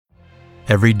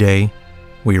Every day,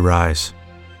 we rise,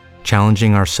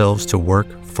 challenging ourselves to work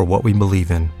for what we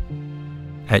believe in.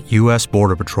 At U.S.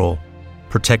 Border Patrol,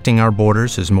 protecting our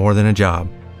borders is more than a job.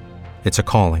 It's a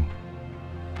calling.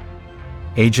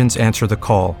 Agents answer the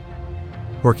call,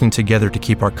 working together to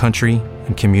keep our country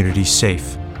and communities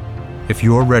safe. If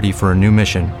you're ready for a new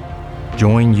mission,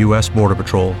 join U.S. Border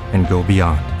Patrol and go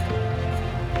beyond.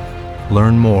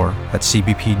 Learn more at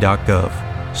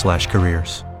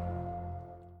cbp.gov/careers.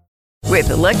 With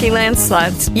the Lucky Land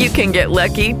Slots, you can get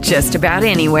lucky just about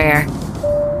anywhere.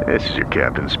 This is your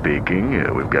captain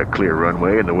speaking. We've got clear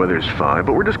runway and the weather's fine,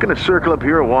 but we're just going to circle up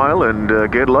here a while and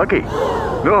get lucky.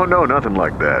 No, nothing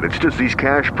like that. It's just these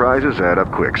cash prizes add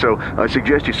up quick. So I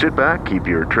suggest you sit back, keep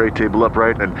your tray table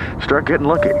upright, and start getting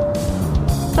lucky.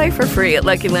 Play for free at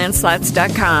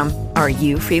LuckyLandSlots.com. Are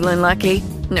you feeling lucky?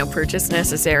 No purchase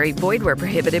necessary. Void where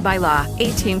prohibited by law.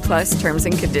 18+ terms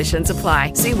and conditions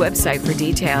apply. See website for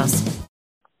details.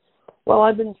 Well,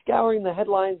 I've been scouring the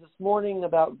headlines this morning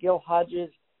about Gil Hodges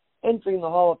entering the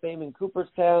Hall of Fame in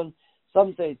Cooperstown.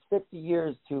 Some say it's 50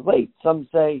 years too late. Some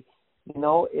say,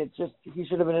 it's just he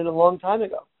should have been in a long time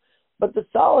ago. But the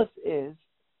solace is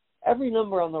every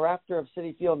number on the rafter of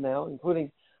Citi Field now, including,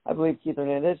 I believe, Keith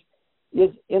Hernandez,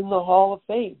 is in the Hall of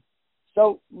Fame.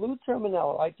 So, Lou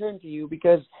Terminello, I turn to you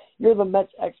because you're the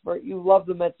Mets expert. You love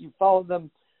the Mets. You followed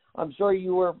them. I'm sure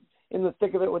you were in the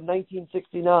thick of it with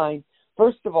 1969.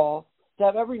 First of all, to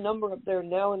have every number up there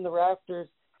now in the rafters,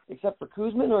 except for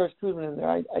Koosman, or is Koosman in there?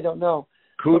 I don't know.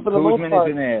 Koosman is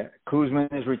in there.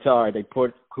 Koosman is retired. They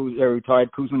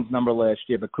retired Koosman's number last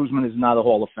year, but Koosman is not a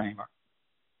Hall of Famer.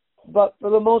 But for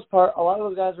the most part, a lot of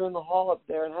those guys are in the Hall up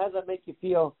there. And how does that make you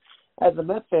feel as a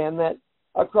Met fan that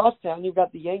across town you've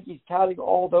got the Yankees touting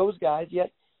all those guys,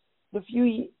 yet the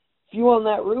few on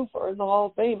that roof are in the Hall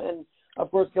of Fame? And,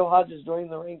 of course, Gil Hodges joining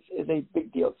the ranks is a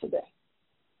big deal today.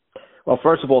 Well,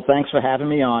 first of all, thanks for having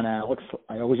me on, Alex.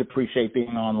 I always appreciate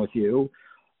being on with you.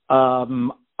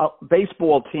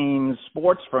 Baseball teams,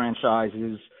 sports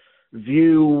franchises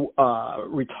view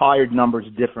retired numbers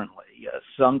differently.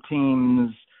 Some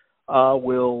teams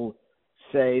will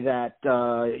say that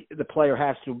the player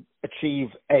has to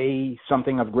achieve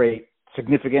something of great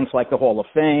significance like the Hall of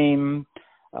Fame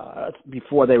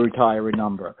before they retire a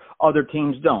number. Other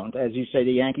teams don't. As you say,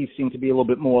 the Yankees seem to be a little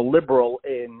bit more liberal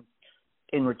in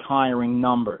retiring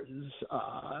numbers.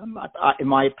 In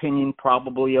my opinion,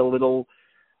 probably a little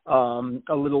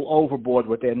overboard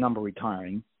with their number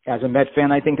retiring. As a Met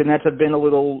fan, I think the Nets have been a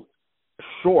little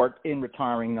short in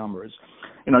retiring numbers.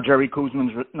 Jerry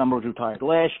Koosman's number was retired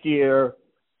last year.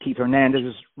 Keith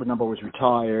Hernandez's number was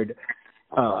retired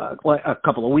a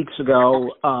couple of weeks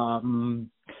ago.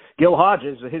 Gil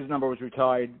Hodges, his number was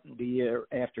retired the year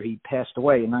after he passed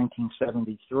away in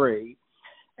 1973.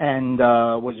 And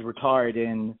was retired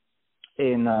in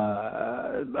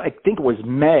I think it was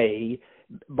May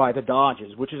by the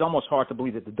Dodgers, which is almost hard to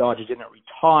believe that the Dodgers didn't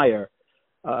retire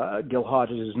Gil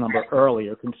Hodges' number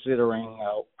earlier, considering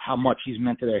how much he's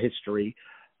meant to their history,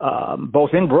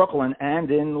 both in Brooklyn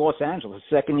and in Los Angeles.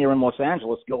 Second year in Los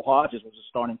Angeles, Gil Hodges was a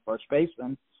starting first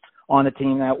baseman on a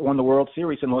team that won the World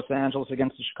Series in Los Angeles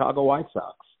against the Chicago White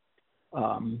Sox.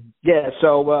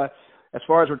 So as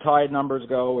far as retired numbers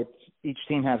go, each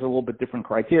team has a little bit different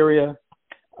criteria.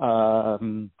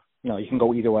 You can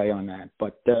go either way on that.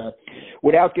 But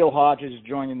without Gil Hodges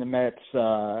joining the Mets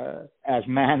as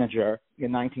manager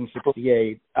in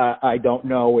 1968, I don't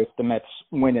know if the Mets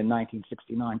win in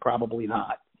 1969. Probably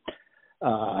not.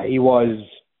 He was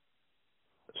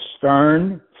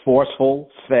stern,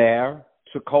 forceful, fair,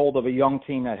 took hold of a young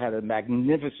team that had a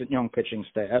magnificent young pitching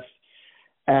staff,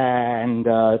 and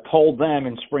told them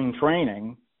in spring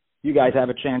training, you guys have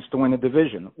a chance to win the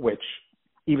division, which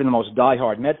even the most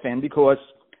diehard Met fan, because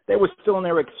they were still in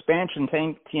their expansion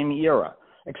team era.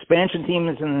 Expansion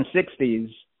teams in the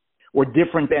 60s were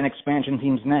different than expansion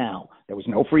teams now. There was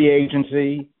no free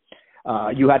agency.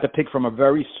 You had to pick from a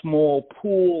very small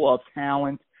pool of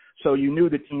talent, so you knew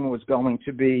the team was going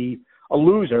to be a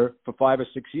loser for 5 or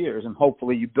 6 years, and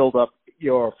hopefully you build up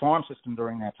your farm system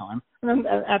during that time. And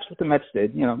that's what the Mets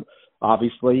did.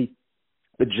 Obviously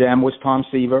the gem was Tom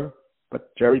Seaver,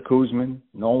 but Jerry Koosman,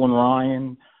 Nolan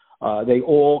Ryan, they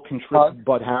all contributed.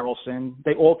 Bud Harrelson,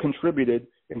 they all contributed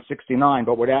in '69.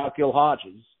 But without Gil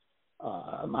Hodges,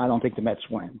 I don't think the Mets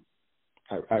win.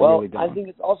 I really don't. I think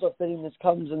it's also fitting this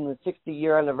comes in the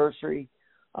 60-year anniversary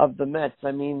of the Mets.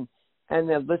 I mean, and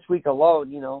then this week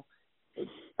alone,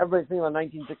 everybody's thinking about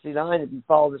 1969. If you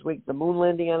follow this week, the moon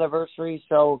landing anniversary.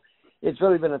 So it's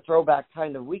really been a throwback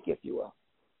kind of week, if you will.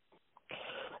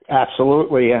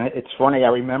 Absolutely. And it's funny. I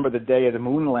remember the day of the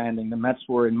moon landing. The Mets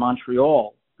were in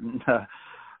Montreal. And,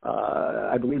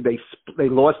 I believe they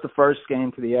lost the first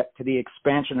game to the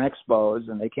expansion Expos,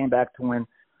 and they came back to win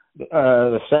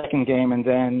the second game. And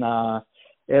then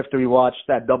after we watched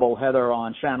that doubleheader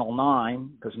on Channel 9,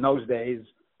 because in those days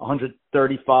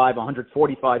 135,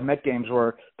 145 Met games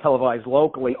were televised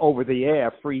locally over the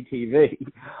air, free TV.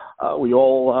 We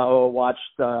all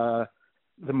watched the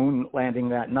moon landing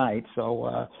that night.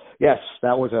 So yes,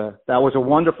 that was a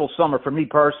wonderful summer for me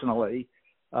personally.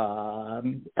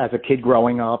 As a kid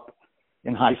growing up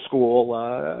in high school,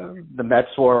 the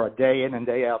Mets were a day in and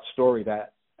day out story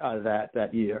that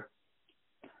year.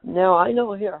 Now I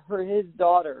know his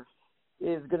daughter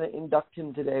is going to induct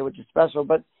him today, which is special.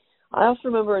 But I also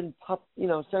remember in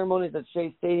ceremonies at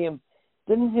Shea Stadium,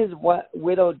 didn't his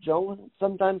widow Joan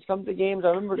sometimes come to games? I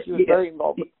remember she was very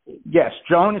involved. Yes,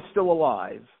 Joan is still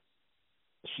alive.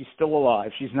 She's still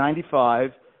alive. She's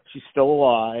 95. She's still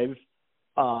alive.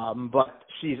 But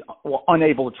she's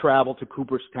unable to travel to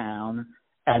Cooperstown,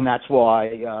 and that's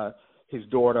why his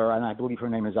daughter, and I believe her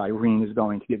name is Irene, is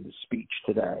going to give the speech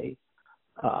today.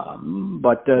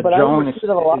 But Joan is at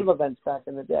a lot of events back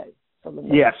in the day.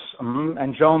 Yes,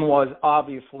 and Joan was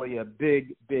obviously a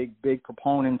big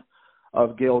proponent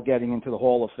of Gil getting into the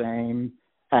Hall of Fame,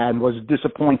 and was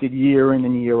disappointed year in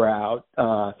and year out.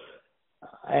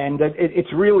 And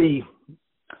it's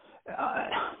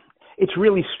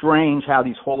really strange how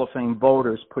these Hall of Fame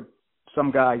voters put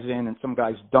some guys in and some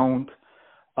guys don't.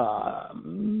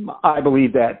 I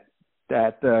believe that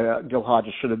Gil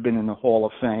Hodges should have been in the Hall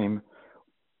of Fame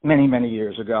many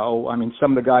years ago. I mean,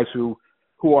 some of the guys who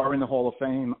are in the Hall of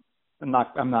Fame, I'm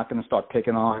not going to start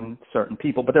picking on certain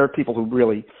people, but there are people who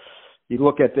really, you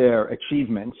look at their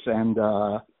achievements and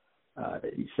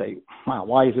you say, wow,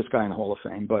 why is this guy in the Hall of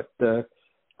Fame? But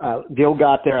Gil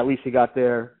got there. At least he got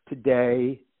there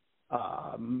today.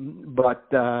 But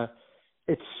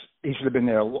he should have been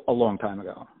there a long time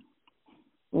ago.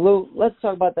 Lou, let's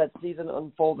talk about that season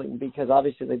unfolding, because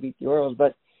obviously they beat the Orioles,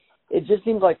 but it just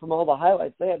seems like from all the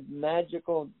highlights, they had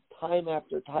magical time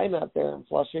after time out there in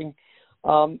Flushing,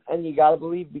 and you got to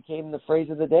believe became the phrase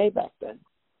of the day back then.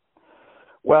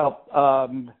 Well,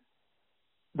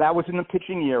 that was in the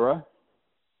pitching era,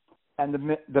 and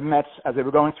the Mets, as they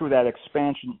were going through that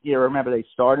expansion era, remember they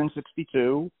started in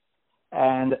 62,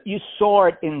 and you saw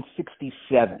it in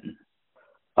 67.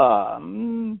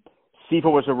 Seaver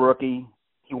was a rookie.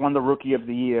 He won the Rookie of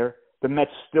the Year. The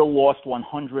Mets still lost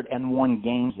 101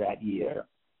 games that year.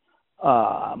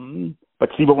 But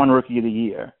Seaver won Rookie of the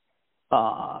Year.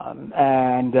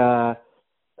 And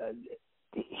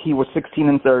he was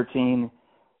 16-13.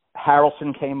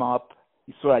 Harrelson came up.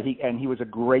 You saw that he was a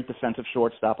great defensive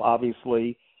shortstop.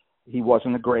 Obviously, he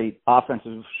wasn't a great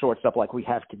offensive shortstop like we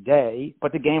have today,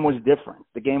 but the game was different.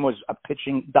 The game was a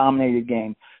pitching-dominated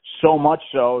game, so much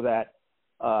so that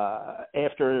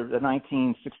after the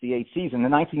 1968 season, the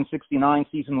 1969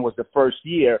 season was the first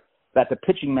year that the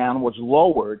pitching mound was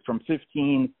lowered from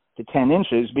 15 to 10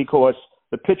 inches because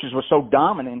the pitchers were so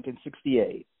dominant in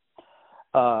 68.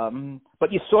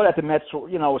 But you saw that the Mets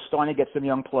were starting to get some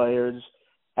young players,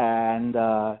 and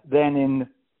then in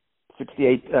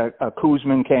 68,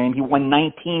 Koosman came. He won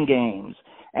 19 games,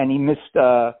 and he missed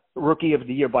Rookie of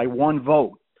the Year by one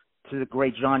vote to the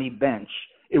great Johnny Bench.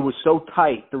 It was so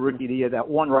tight, the Rookie of the Year, that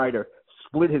one writer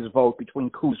split his vote between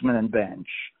Koosman and Bench.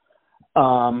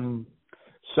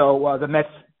 So the Mets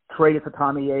traded for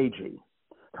Tommy Agee.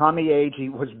 Tommy Agee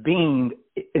was beamed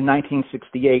in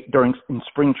 1968 in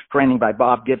spring training by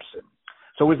Bob Gibson.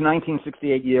 So his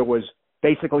 1968 year was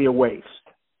basically a waste.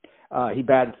 He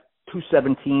batted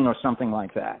 .217 or something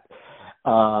like that.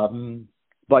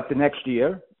 But the next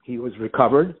year, he was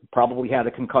recovered, probably had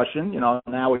a concussion.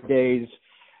 Nowadays,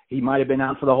 he might have been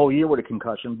out for the whole year with a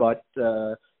concussion, but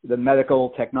the medical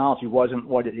technology wasn't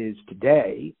what it is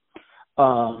today.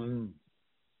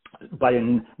 But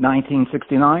in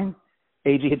 1969,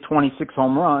 Agee hit 26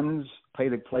 home runs,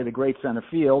 played the great center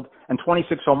field, and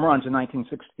 26 home runs in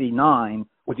 1969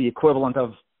 was the equivalent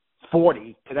of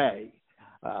 40 today.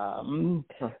 And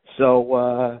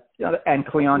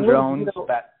Cleon Jones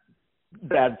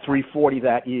batted .340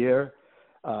 that year.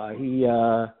 He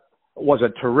was a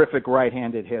terrific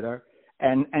right-handed hitter,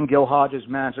 and Gil Hodges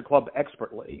managed the club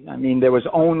expertly. I mean, there was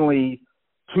only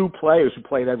two players who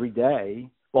played every day.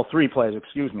 Well, three players,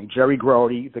 excuse me. Jerry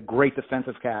Grody, the great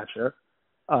defensive catcher,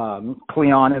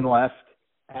 Cleon in left,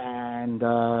 and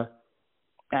Agee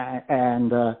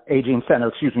in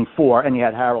center, four, and you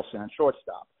had Harrelson at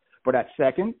shortstop. But at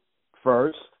second,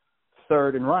 first,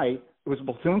 third, and right, it was a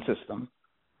platoon system.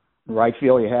 In right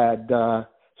field, you had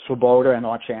Swoboda and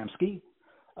Archamsky.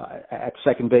 At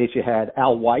second base, you had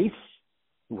Al Weiss,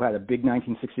 who had a big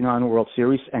 1969 World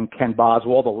Series, and Ken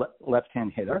Boswell, the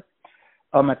left-hand hitter.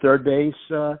 At third base,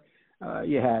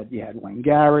 you had Wayne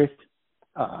Garrett.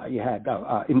 You had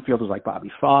infielders like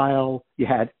Bobby File. You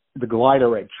had the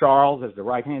glider Ed Charles as the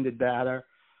right-handed batter,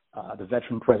 the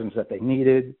veteran presence that they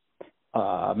needed.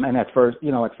 And at first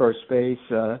base,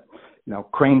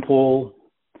 Cranepool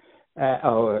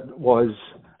was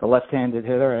the left-handed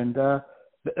hitter, and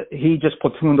he just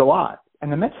platooned a lot.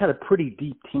 And the Mets had a pretty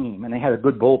deep team, and they had a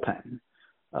good bullpen.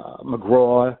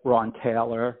 McGraw, Ron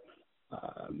Taylor,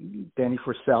 Danny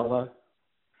Frisella,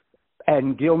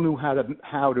 and Gil knew how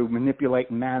to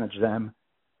manipulate and manage them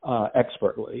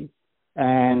expertly.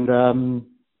 And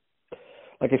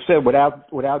like I said,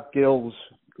 without Gil's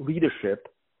leadership,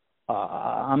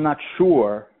 I'm not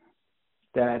sure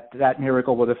that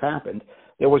miracle would have happened.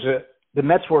 The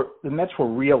Mets were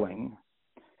reeling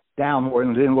downward,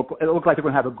 and it looked like they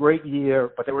were going to have a great year,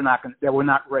 but they were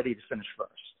not ready to finish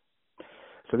first.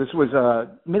 So this was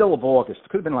middle of August. It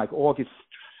could have been like August,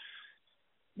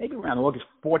 maybe around August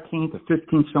 14th or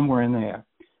 15th, somewhere in there.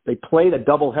 They played a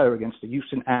doubleheader against the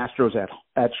Houston Astros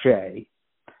at Shea.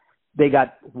 They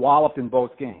got walloped in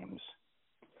both games.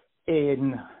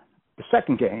 In the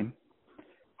second game,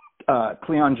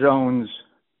 Cleon Jones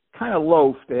kind of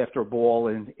loafed after a ball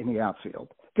in the outfield.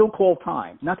 Gil called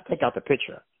time, not to take out the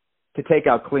pitcher, to take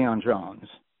out Cleon Jones.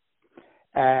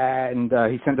 And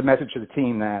he sent a message to the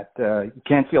team that you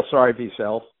can't feel sorry for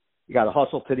yourself. You got to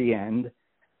hustle to the end.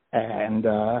 And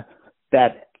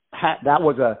that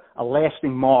was a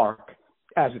lasting mark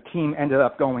as the team ended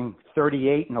up going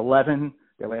 38-11.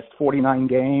 Their last 49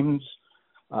 games.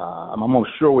 I'm almost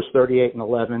sure it was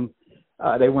 38-11.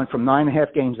 They went from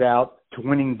 9.5 games out to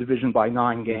winning the division by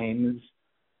 9 games.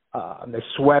 They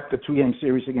swept the 2-game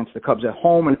series against the Cubs at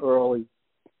home in early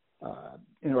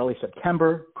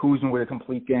September, cruising with a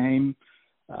complete game.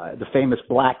 The famous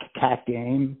Black Cat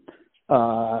game,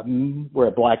 where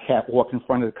a black cat walked in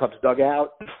front of the Cubs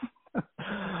dugout.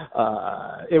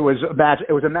 It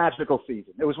was a magical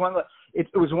season. It was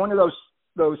one of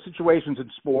those situations in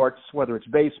sports, whether it's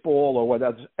baseball or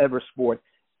whatever sport.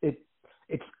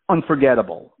 It's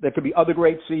unforgettable. There could be other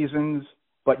great seasons,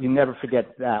 but you never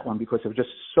forget that one because there were just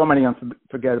so many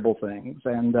unforgettable things.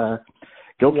 And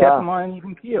Gil kept them on an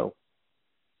even keel.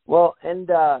 Well, and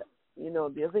the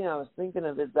other thing I was thinking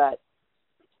of is that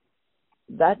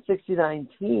 69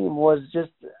 team was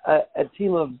just a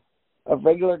team of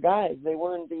regular guys. They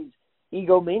weren't these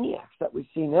egomaniacs that we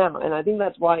see now. And I think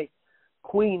that's why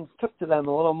Queens took to them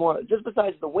a little more. Just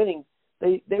besides the winning,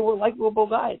 they were likable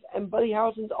guys. And Buddy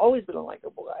Harrelson's always been a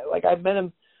likable guy. Like, I've met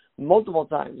him multiple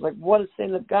times. Like, what a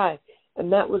stand-up guy.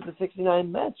 And that was the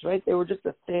 69 Mets, right? They were just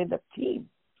a stand-up team.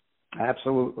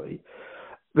 Absolutely.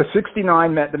 The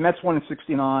 69 Mets, the Mets won in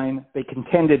 69. They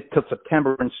contended till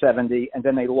September in 70, and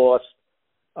then they lost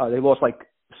like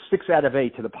 6 out of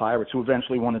 8 to the Pirates, who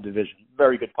eventually won the division.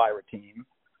 Very good Pirate team.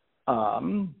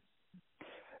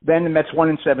 Then the Mets won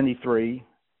in 73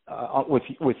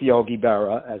 with Yogi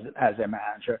Berra as their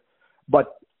manager.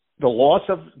 But the loss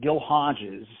of Gil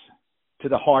Hodges to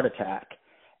the heart attack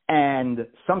and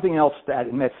something else that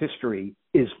in Mets history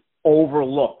is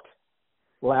overlooked.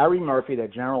 Larry Murphy, their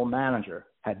general manager,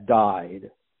 had died.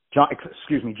 Johnny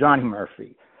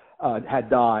Murphy had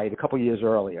died a couple years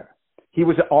earlier. He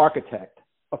was the architect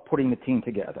of putting the team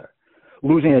together.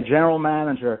 Losing a general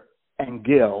manager and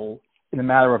Gil in a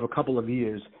matter of a couple of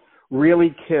years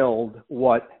really killed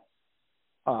what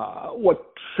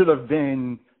should have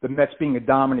been the Mets being a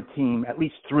dominant team, at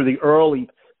least through the early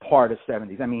part of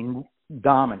 70s. I mean,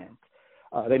 dominant.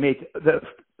 They made the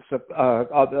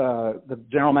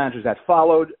general managers that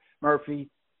followed Murphy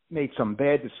made some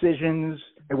bad decisions.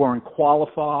 They weren't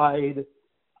qualified.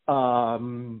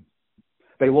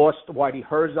 They lost Whitey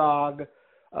Herzog.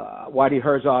 Whitey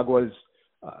Herzog was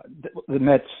the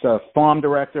Mets farm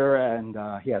director, and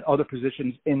he had other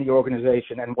positions in the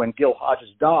organization. And when Gil Hodges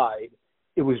died,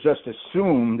 it was just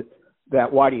assumed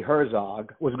that Whitey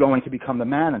Herzog was going to become the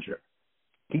manager.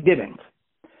 He didn't.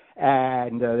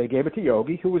 And they gave it to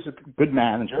Yogi, who was a good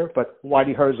manager, but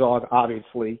Whitey Herzog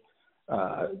obviously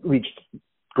reached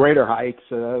greater heights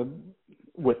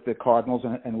with the Cardinals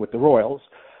and with the Royals.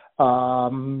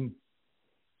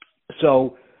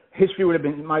 So history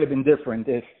might have been different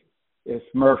if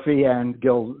Murphy and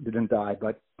Gil didn't die,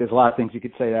 but there's a lot of things you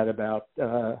could say that about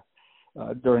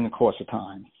during the course of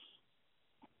time.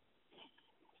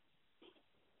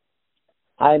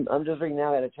 I'm just reading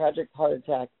now. Had a tragic heart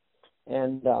attack,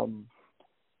 and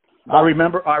I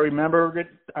remember it. I remember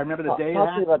the day. Talk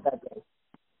to me about that day.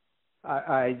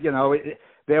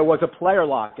 There was a player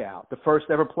lockout, the first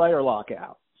ever player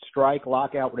lockout, strike,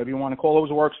 lockout, whatever you want to call it. It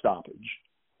was a work stoppage,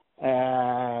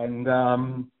 and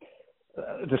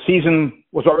the season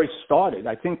was already started.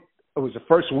 I think it was the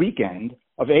first weekend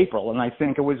of April, and I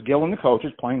think it was Gil and the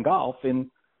coaches playing golf in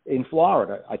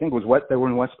Florida. I think it was they were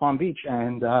in West Palm Beach,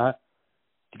 and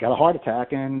he got a heart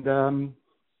attack, and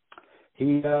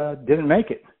he didn't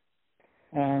make it.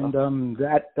 And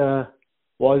that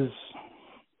was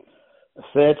a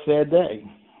sad, sad day.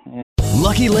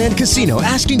 Lucky Land Casino,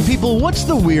 asking people, what's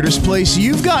the weirdest place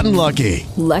you've gotten lucky?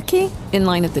 Lucky? In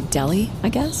line at the deli, I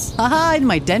guess? Aha, in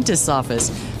my dentist's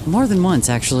office. More than once,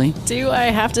 actually. Do I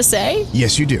have to say?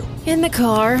 Yes, you do. In the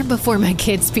car before my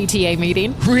kids' PTA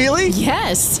meeting. Really?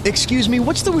 Yes. Excuse me,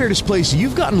 what's the weirdest place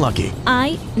you've gotten lucky?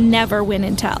 I never win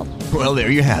and tell. Well, there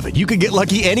you have it. You can get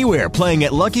lucky anywhere, playing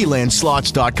at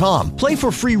LuckyLandSlots.com. Play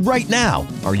for free right now.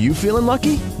 Are you feeling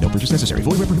lucky? No purchase necessary.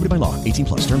 Void where prohibited by law.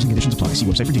 18+. Terms and conditions apply. See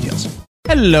website for details.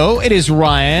 Hello, it is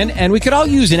Ryan, and we could all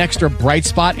use an extra bright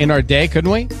spot in our day, couldn't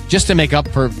we? Just to make up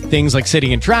for things like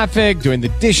sitting in traffic, doing the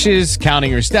dishes, counting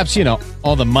your steps, you know,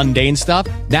 all the mundane stuff.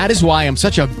 That is why I'm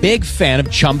such a big fan of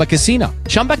Chumba Casino.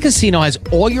 Chumba Casino has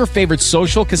all your favorite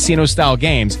social casino-style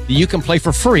games that you can play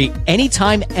for free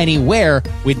anytime, anywhere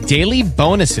with daily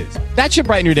bonuses. That should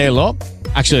brighten your day a little.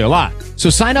 Actually, a lot.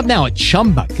 So sign up now at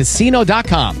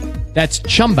ChumbaCasino.com. That's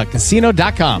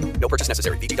ChumbaCasino.com. No purchase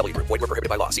necessary. VGW Group. Void where prohibited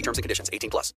by law. See terms and conditions.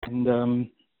 18+. And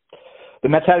the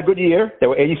Mets had a good year. They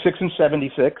were 86 and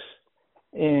 76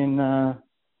 in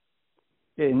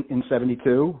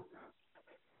 72.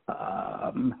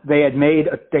 They'd made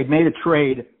a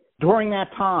trade during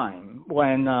that time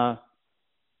when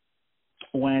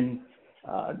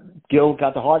Gil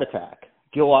got the heart attack.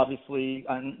 Gil obviously,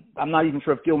 I'm not even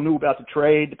sure if Gil knew about the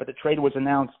trade, but the trade was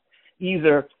announced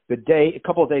either a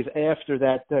couple of days after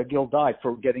that Gil died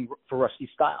for Rusty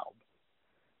Staub,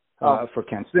 for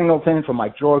Ken Singleton, for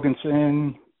Mike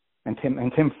Jorgensen, and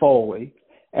Tim Foley.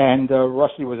 And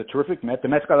Rusty was a terrific Met. The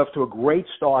Mets got off to a great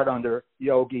start under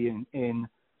Yogi in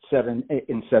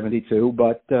 72,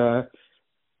 but I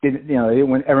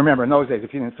remember in those days,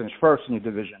 if you didn't finish first in your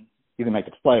division, you didn't make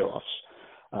the playoffs.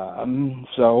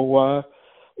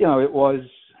 It was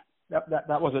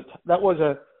that was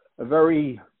a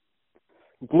very,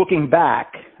 looking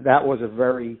back, that was a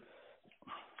very,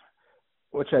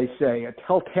 what should I say, a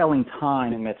telltale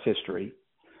time in Mets history.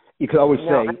 You could always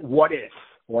say, what if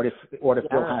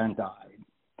Gil hadn't died?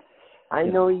 I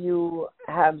know you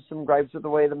have some gripes with the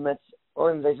way the Mets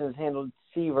organization has handled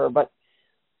Seaver, but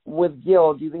with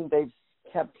Gil, do you think they've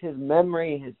kept his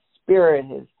memory, his spirit,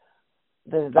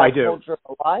 culture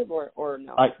alive, or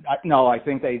no? No, I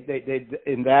think they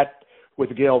in that,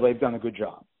 with Gil, they've done a good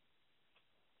job.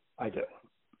 I do.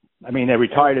 I mean, they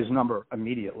retired his number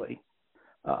immediately,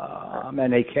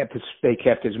 and they kept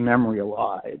his memory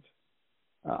alive.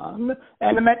 And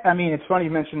it's funny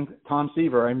you mentioned Tom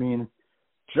Seaver. I mean,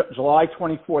 July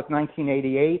 24th,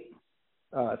 1988,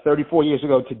 34 years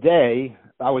ago today,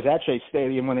 I was at Shea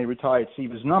Stadium when they retired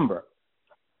Seaver's number.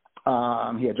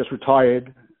 He had just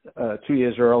retired 2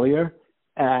 years earlier,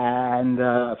 and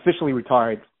officially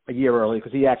retired a year early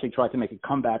because he actually tried to make a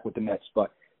comeback with the Mets,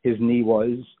 but his knee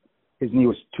was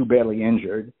too badly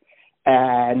injured.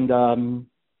 And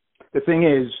the thing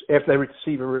is, after the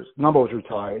Seaver's number was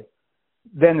retired,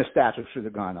 then the statue should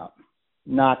have gone up.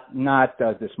 Not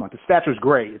this month. The statue is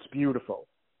great. It's beautiful.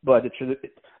 But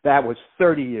that was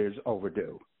 30 years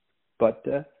overdue. But,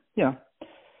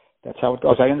 that's how it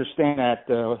goes. I understand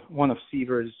that one of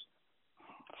Seaver's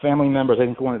family members, I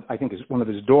think one of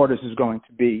his daughters is going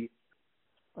to be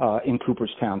in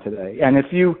Cooperstown today. And if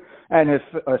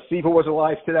Seaver was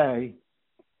alive today,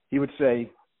 he would say,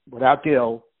 without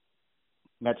Gil,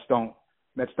 Mets don't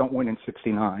win in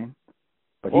 '69.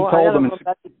 But he told them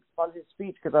on his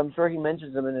speech, because I'm sure he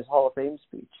mentions them in his Hall of Fame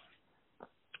speech.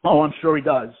 Oh, I'm sure he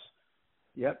does.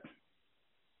 Yep.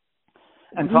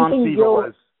 And Tom Seaver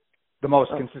was the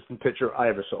most consistent pitcher I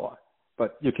ever saw.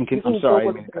 But you can. I'm sorry,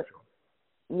 I mean to cut you off.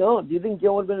 No, do you think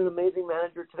Gil would have been an amazing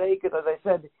manager today? Because as I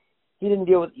said, he didn't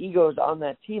deal with egos on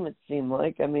that team, it seemed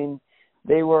like. I mean,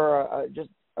 they were just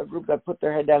a group that put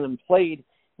their head down and played.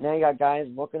 Now you got guys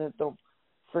looking at the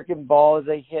freaking ball as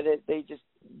they hit it. They just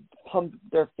pump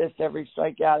their fist every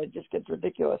strikeout. It just gets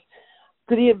ridiculous.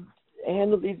 Could he have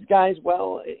handled these guys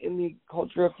well in the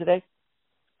culture of today?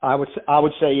 I would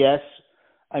say yes.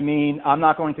 I mean, I'm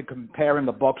not going to compare him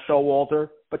to Buck Showalter,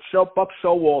 but Buck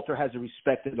Showalter has a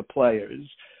respect to the players.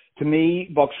 To me,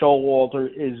 Buck Showalter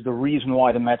is the reason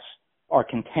why the Mets are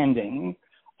contending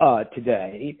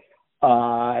today.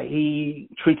 He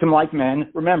treats them like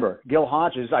men. Remember, Gil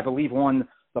Hodges, I believe, won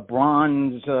the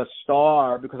Bronze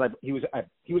Star because he was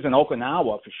in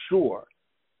Okinawa for sure,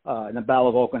 in the Battle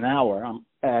of Okinawa,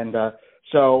 and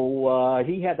So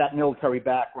he had that military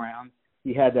background.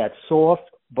 He had that soft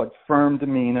but firm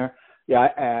demeanor. Yeah,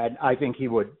 and I think he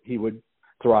would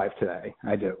thrive today.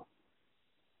 I do.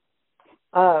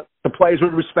 The players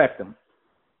would respect him.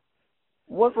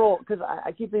 What role? Because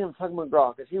I keep thinking of Tug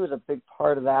McGraw because he was a big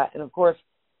part of that, and of course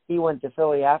he went to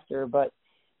Philly after. But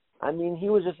I mean, he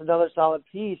was just another solid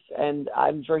piece, and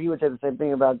I'm sure he would say the same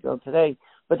thing about Bill today.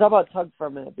 But talk about Tug for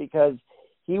a minute because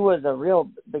he was a real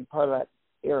big part of that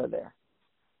era there.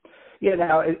 Yeah,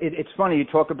 now it's funny you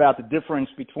talk about the difference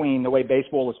between the way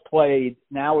baseball is played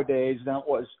nowadays than it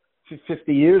was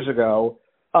 50 years ago.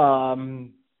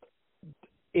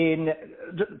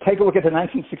 Take a look at the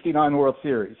 1969 World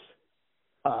Series.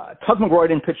 Tug McGraw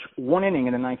didn't pitch one inning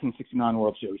in the 1969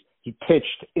 World Series. He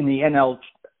pitched in the NL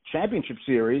Championship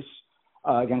Series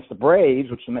against the Braves,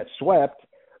 which the Mets swept.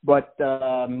 But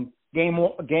game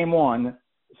one,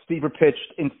 Stever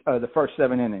pitched in the first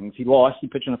 7 innings. He lost. He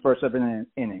pitched in the first 7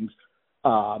 innings.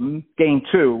 Game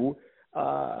two,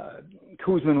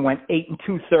 Koosman went 8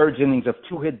 2/3 innings of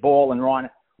 2-hit ball, and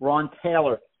Ron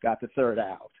Taylor got the third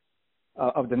out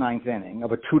of the 9th inning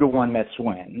of a 2-1 Mets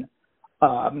win.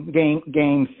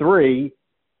 Game three,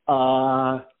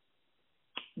 the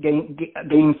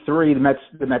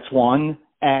Mets won,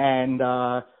 and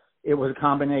it was a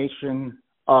combination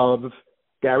of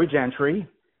Gary Gentry,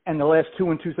 and the last 2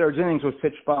 2/3 innings was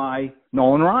pitched by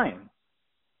Nolan Ryan.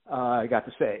 I got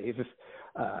to say,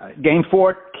 Game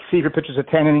 4, Seaver pitches a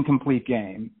 10-inning complete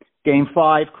game. Game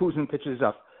 5, Koosman pitches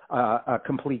a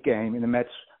complete game, and the Mets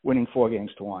winning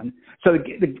 4-1. So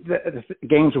the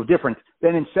games were different.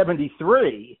 Then in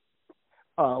 '73,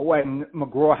 when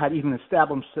McGraw had even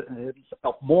established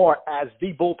himself more as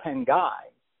the bullpen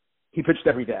guy, he pitched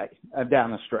every day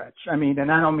down the stretch. I mean, and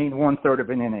I don't mean 1/3 of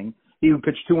an inning. He would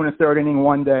pitch 2 1/3 inning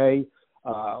one day,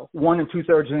 1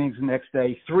 2/3 innings the next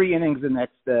day, 3 innings the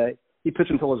next day. He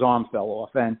pitched until his arm fell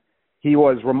off, and he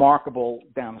was remarkable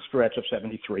down the stretch of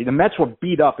 '73. The Mets were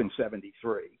beat up in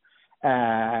 '73,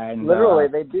 and literally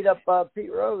they beat up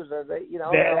Pete Rose. Or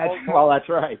that's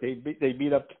right. They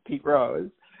beat up Pete Rose,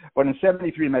 but in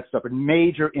 '73 the Mets suffered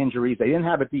major injuries. They didn't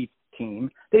have a deep team.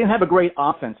 They didn't have a great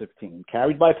offensive team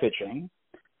carried by pitching.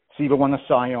 Seaver won the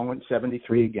Cy Young in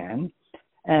 '73 again,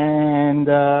 and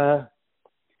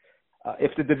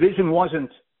if the division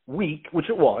wasn't weak, which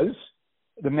it was,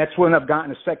 the Mets wouldn't have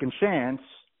gotten a second chance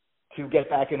to get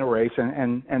back in a race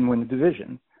and win the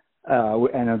division,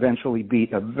 and eventually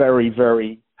beat a very,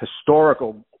 very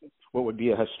what would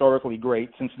be a historically great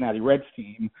Cincinnati Reds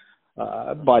team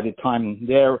by the time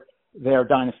their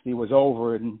dynasty was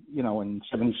over in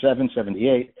 77,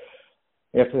 78.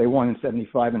 After they won in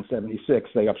 75 and 76,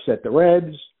 they upset the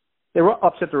Reds. They were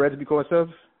upset the Reds because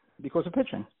of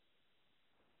pitching.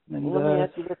 And, let me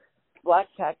ask you this. Black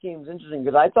Cat game is interesting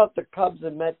because I thought the Cubs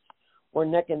and Mets were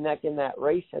neck and neck in that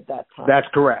race at that time. That's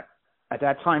correct. At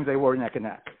that time, they were neck and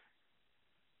neck.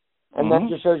 And that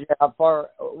just shows you how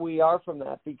far we are from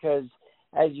that because,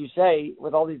 as you say,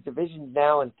 with all these divisions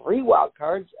now and 3 wild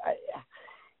cards,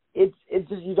 it's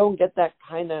just you don't get that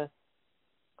kind of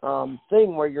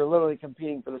thing where you're literally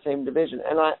competing for the same division.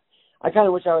 And I kind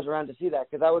of wish I was around to see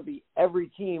that because that would be every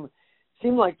team.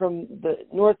 Seemed like from the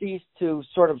Northeast to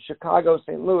sort of Chicago,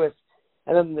 St. Louis,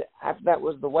 and then after that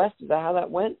was the West. Is that how that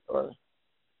went? Or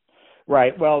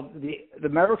right. Well, the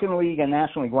American League and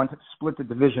National League went to split the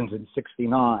divisions in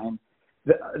 '69.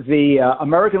 The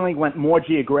American League went more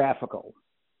geographical.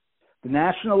 The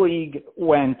National League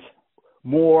went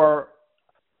more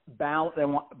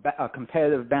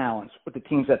competitive balance with the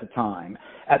teams at the time.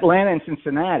 Atlanta and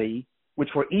Cincinnati, which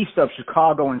were east of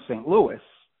Chicago and St. Louis,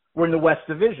 were in the West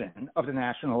Division of the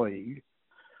National League.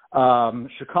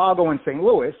 Chicago and St.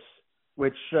 Louis,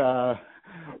 which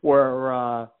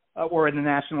were in the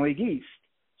National League East.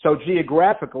 So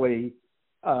geographically,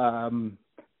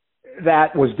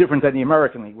 that was different than the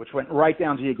American League, which went right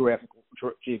down geographic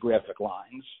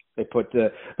lines. They put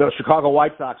the Chicago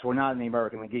White Sox were not in the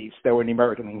American League East; they were in the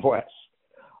American League West.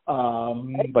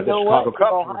 But the Chicago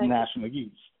Cubs were in the National League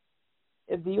East.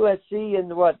 If the USC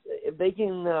and if they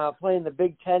can play in the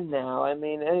Big Ten now, I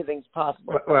mean anything's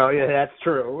possible. Well, yeah, that's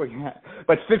true.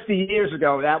 But 50 years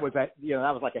ago, that was like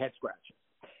a head scratcher.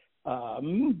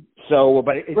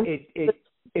 But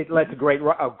it led to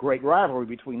a great rivalry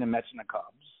between the Mets and the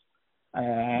Cubs.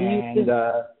 And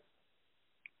go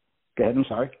ahead. I'm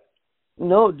sorry.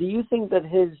 No, do you think that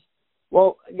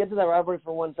Well, get to that rivalry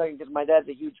for 1 second because my dad's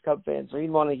a huge Cub fan, so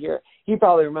he'd want to hear. He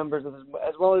probably remembers it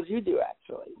as well as you do,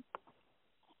 actually.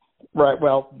 Right.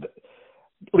 Well,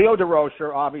 Leo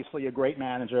DeRocher, obviously a great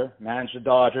manager, managed the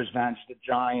Dodgers, managed the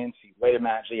Giants. He later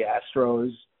managed the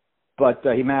Astros. but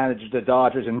he managed the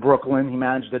Dodgers in Brooklyn. He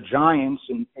managed the Giants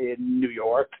in New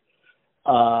York.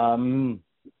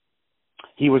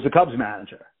 He was the Cubs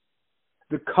manager.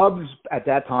 The Cubs at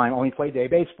that time only played day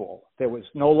baseball. There was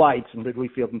no lights in Wrigley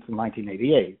Field until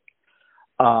 1988.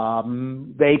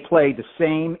 They played the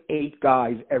same 8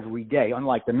 guys every day,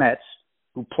 unlike the Mets,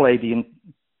 who played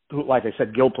who, like I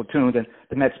said, Gil platooned, and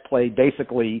the Mets played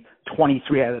basically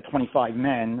 23 out of 25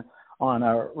 men on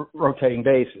a rotating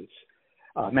basis.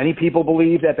 Many people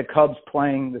believe that the Cubs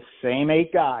playing the same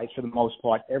 8 guys for the most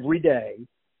part every day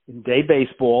in day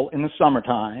baseball in the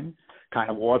summertime kind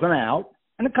of wore them out.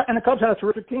 And the Cubs had a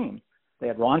terrific team. They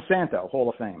had Ron Santo, Hall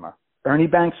of Famer, Ernie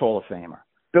Banks, Hall of Famer,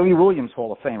 Billy Williams,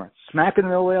 Hall of Famer, smack in the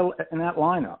middle in that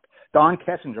lineup. Don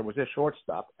Kessinger was their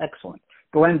shortstop, excellent.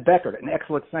 Glenn Beckert, an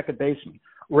excellent second baseman.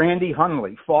 Randy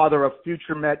Hundley, father of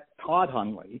future Met Todd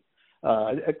Hundley,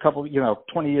 a couple,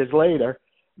 20 years later,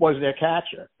 was their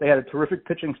catcher. They had a terrific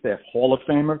pitching staff, Hall of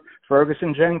Famer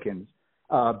Ferguson Jenkins,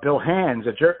 Bill Hands,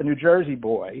 a New Jersey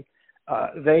boy.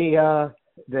 They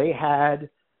had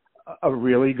a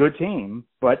really good team,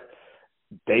 but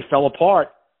they fell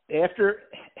apart after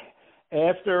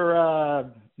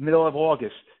middle of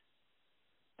August.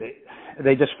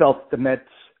 They just felt the Mets'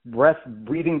 breath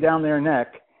breathing down their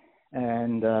neck,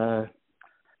 and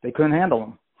they couldn't handle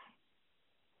them.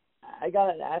 I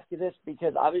got to ask you this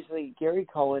because obviously Gary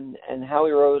Cohen and Howie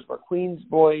Rose were Queens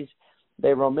boys. They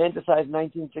romanticized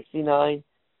 1969.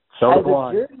 So do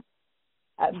I.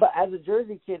 But as a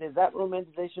Jersey kid, is that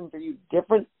romanticization for you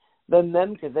different than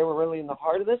them because they were really in the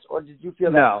heart of this, or did you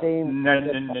feel that same? No,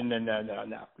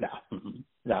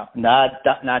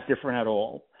 not different at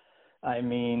all. I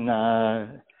mean,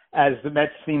 as the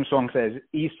Mets theme song says,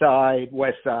 East Side,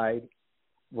 West Side,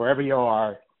 wherever you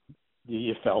are,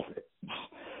 you felt it.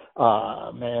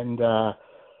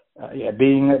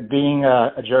 Being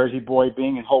a Jersey boy,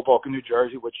 being in Hoboken, New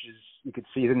Jersey, which is you could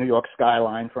see the New York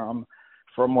skyline from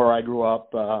where I grew up.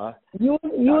 You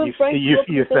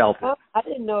felt it. I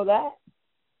didn't know that.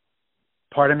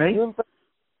 Pardon me?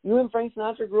 You and Frank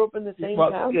Sinatra grew up in the same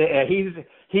town. Yeah,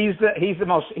 he's the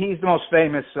most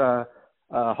famous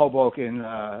Hoboken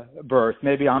birth.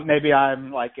 Maybe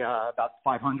I'm like about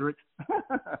 500.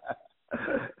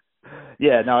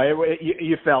 Yeah, no,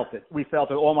 you felt it. We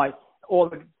felt it.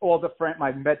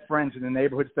 My Met friends in the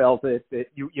neighborhood felt it.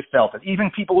 You felt it. Even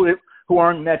people who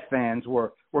aren't Met fans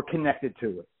were connected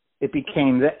to it. It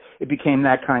became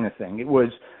that kind of thing. It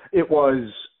was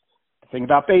the thing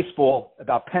about baseball,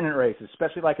 about pennant races,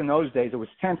 especially like in those days. It was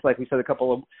tense, like we said a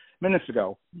couple of minutes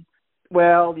ago.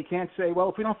 Well, you can't say, well,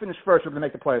 if we don't finish first, we're going to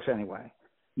make the playoffs anyway.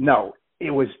 No,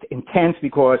 it was intense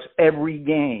because every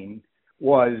game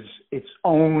was its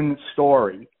own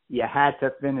story. You had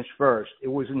to finish first. It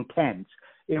was intense.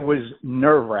 It was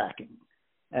nerve-wracking.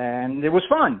 And it was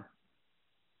fun.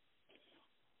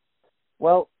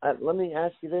 Well, let me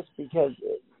ask you this because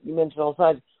you mentioned all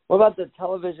sides. What about the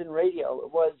television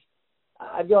radio?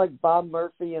 I feel like Bob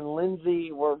Murphy and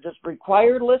Lindsay were just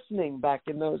required listening back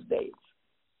in those days.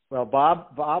 Well,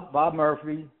 Bob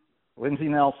Murphy, Lindsay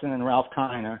Nelson, and Ralph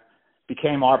Kiner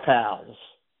became our pals.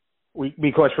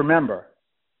 Because remember,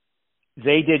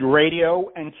 they did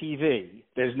radio and TV.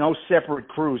 There's no separate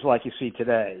crews like you see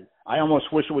today. I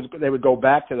almost wish they would go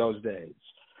back to those days.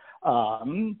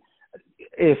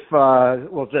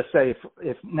 We'll just say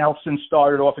if Nelson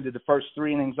started off and did the first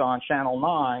 3 innings on Channel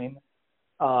 9,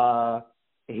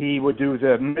 he would do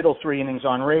the middle 3 innings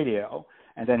on radio,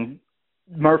 and then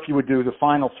Murphy would do the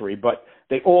final 3. But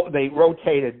they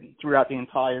rotated throughout the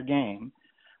entire game.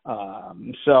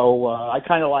 So I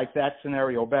kind of like that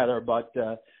scenario better, but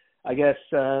I guess,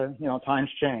 times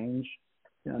change.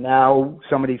 Now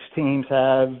some of these teams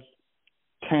have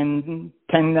 10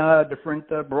 different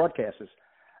broadcasters.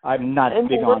 I'm not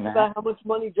big on that. About how much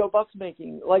money Joe Buck's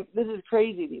making. Like, this is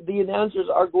crazy. The announcers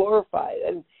are glorified.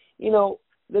 And,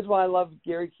 this is why I love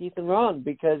Gary, Keith, and Ron,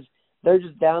 because they're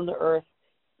just down-to-earth,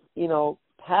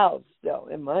 pals still,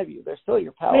 in my view. They're still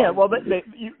your pals. Yeah, well,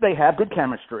 they have good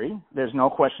chemistry. There's no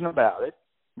question about it.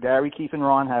 Gary, Keith, and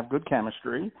Ron have good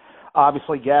chemistry.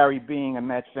 Obviously, Gary, being a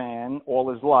Mets fan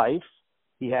all his life,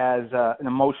 he has an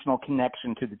emotional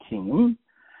connection to the team.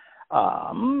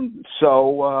 And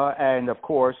of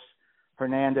course,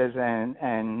 Hernandez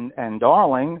and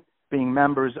Darling being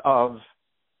members of,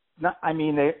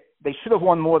 they should have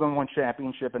won more than one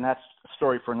championship, and that's a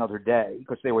story for another day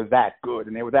because they were that good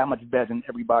and they were that much better than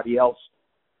everybody else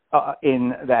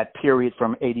in that period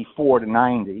from 84 to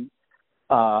 90.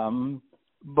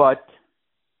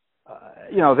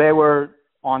 They were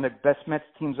on the best Mets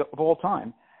teams of all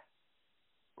time.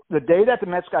 The day that the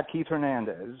Mets got Keith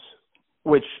Hernandez,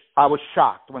 which I was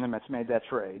shocked when the Mets made that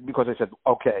trade because I said,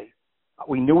 okay,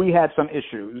 we knew he had some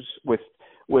issues with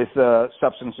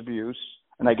substance abuse,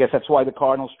 and I guess that's why the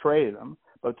Cardinals traded him.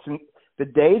 But the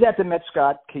day that the Mets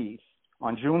got Keith,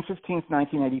 on June 15th,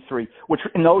 1983, which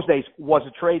in those days was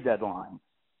a trade deadline,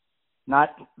 not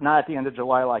at the end of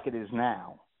July like it is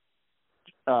now,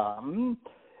 to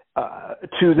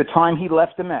the time he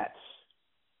left the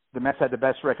Mets had the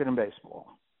best record in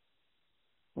baseball.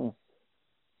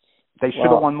 They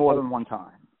should have won more than one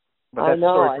time. But that's a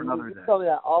story for another day. You told me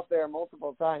that off air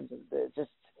multiple times. It just,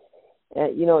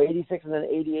 86 and then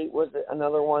 88 was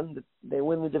another one. That they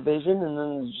win the division, and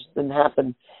then it just didn't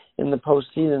happen in the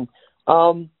postseason.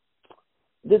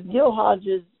 Does Gil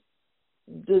Hodges,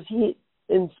 does he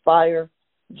inspire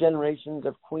generations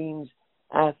of Queens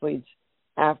athletes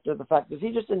after the fact? Does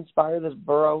he just inspire this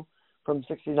borough from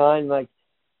 69? Like,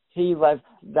 he left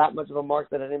that much of a mark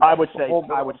that it impacts I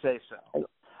would say so.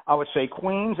 I would say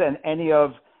Queens and any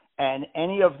of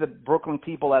the Brooklyn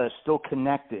people that are still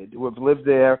connected, who have lived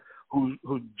there, who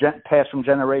passed from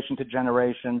generation to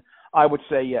generation, I would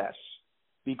say yes.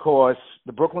 Because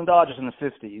the Brooklyn Dodgers in the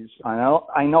 50s,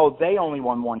 I know they only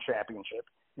won one championship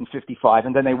in 55,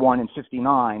 and then they won in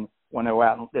 59 when they were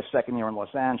out in their second year in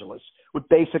Los Angeles, with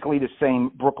basically the same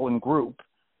Brooklyn group.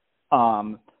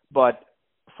 But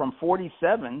from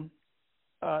 47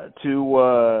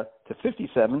 to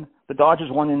 57, the Dodgers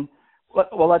won in,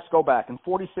 well, let's go back. In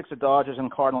 46, the Dodgers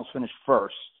and Cardinals finished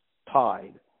first,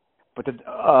 tied. But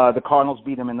the Cardinals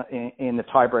beat them in the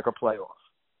tiebreaker playoff.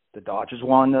 The Dodgers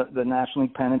won the National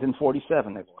League pennant in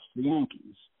 47. They lost to the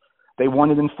Yankees. They won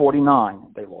it in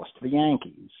 49. They lost to the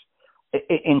Yankees.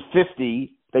 In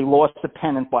 50, they lost the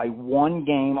pennant by one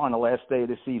game on the last day of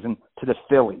the season to the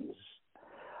Phillies.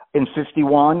 In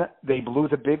 51, they blew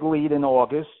the big lead in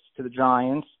August to the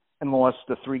Giants and lost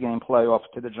the 3-game playoff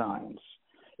to the Giants.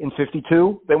 In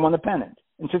 52, they won the pennant.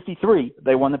 In 53,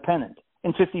 they won the pennant.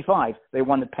 In 55, they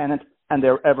won the pennant and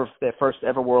their first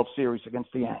ever World Series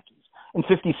against the Yankees. In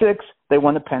 56, they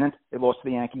won the pennant. They lost to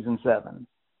the Yankees in 7.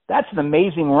 That's an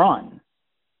amazing run.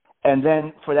 And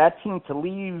then for that team to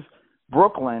leave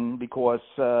Brooklyn because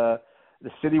the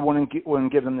city wouldn't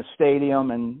give them the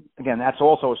stadium, and again, that's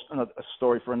also a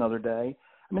story for another day.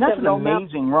 I mean, that's an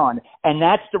amazing run, and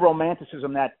that's the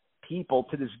romanticism that people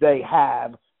to this day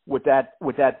have with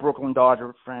that Brooklyn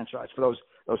Dodger franchise for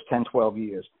those 10, 12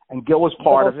 years. And Gil was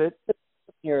part of it.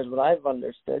 Here's what I've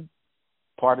understood.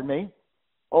 Pardon me?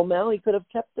 O'Malley could have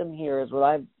kept them here, is what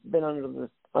I've been under the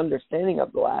understanding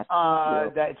of the last.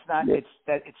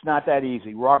 It's not that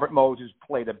easy. Robert Moses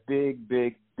played a big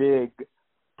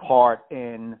part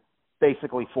in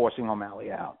basically forcing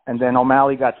O'Malley out, and then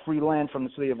O'Malley got free land from the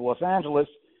city of Los Angeles,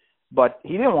 but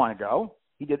he didn't want to go.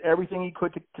 He did everything he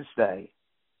could to stay.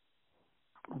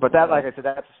 But that, like I said,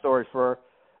 that's a story for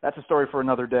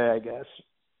another day, I guess.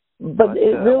 But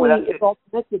it's all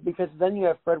connected because then you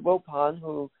have Fred Wilpon,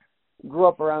 who grew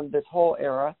up around this whole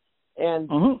era, and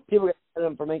people get mad at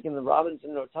him for making the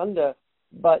Robinson Rotunda,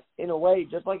 but in a way,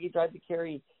 just like he tried to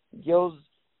carry Gil's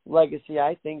legacy,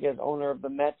 I think, as owner of the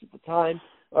Mets at the time,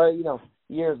 or,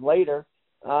 years later,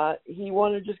 he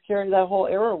wanted to just carry that whole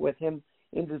era with him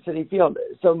into Citi Field.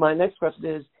 So my next question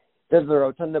is, does the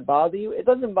Rotunda bother you? It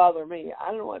doesn't bother me. I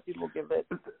don't know why people give it.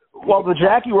 Well, the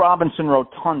Jackie Robinson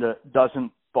Rotunda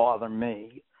doesn't bother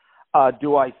me.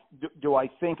 Do I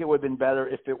think it would have been better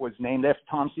if it was named after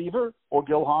Tom Seaver or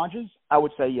Gil Hodges? I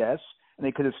would say yes, and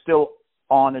they could have still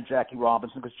honored Jackie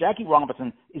Robinson because Jackie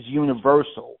Robinson is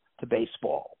universal to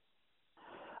baseball.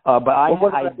 But I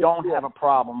don't have a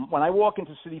problem when I walk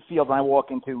into Citi Field and I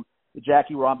walk into the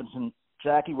Jackie Robinson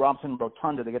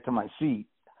Rotunda to get to my seat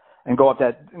and go up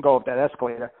that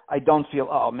escalator. I don't feel,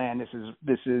 oh man,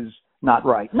 this is not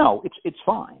right. No, it's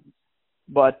fine.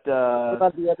 But what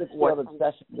about the Ebbets Field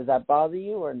obsession? Does that bother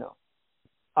you or no?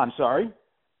 I'm sorry?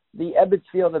 The Ebbets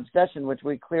Field obsession, which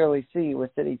we clearly see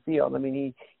with Citi Field. I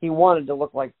mean, he wanted to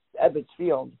look like Ebbets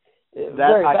Field.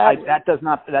 That does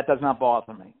not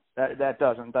bother me. That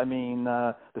doesn't. I mean,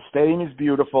 the stadium is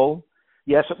beautiful.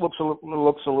 Yes, it looks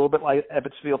a little bit like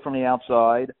Ebbets Field from the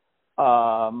outside.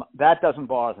 That doesn't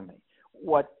bother me.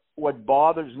 What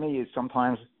bothers me is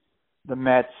sometimes the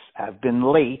Mets have been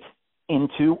late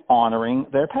into honoring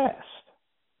their past.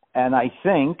 And I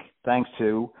think, thanks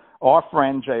to our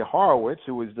friend Jay Horowitz,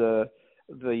 who is the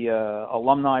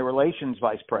alumni relations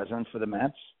vice president for the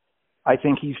Mets, I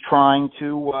think he's trying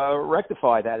to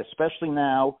rectify that, especially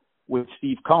now with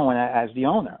Steve Cohen as the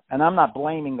owner. And I'm not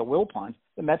blaming the Wilpons.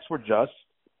 The Mets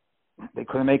they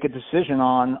couldn't make a decision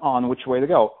on which way to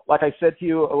go. Like I said to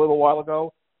you a little while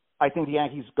ago, I think the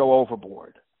Yankees go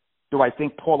overboard. Do I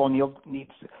think Paul O'Neill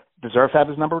deserves to have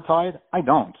his number retired? I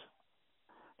don't.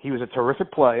 He was a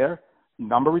terrific player.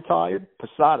 Number retired.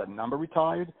 Posada, number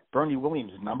retired. Bernie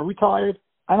Williams, number retired.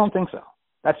 I don't think so.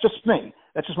 That's just me.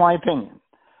 That's just my opinion.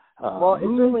 Well, it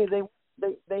certainly they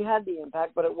had the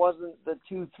impact, but it wasn't the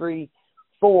 2, 3,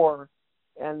 4,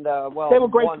 and they were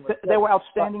great. They were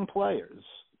outstanding players.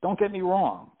 Don't get me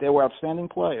wrong. They were outstanding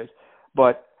players,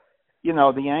 but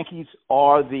the Yankees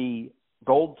are the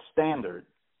gold standard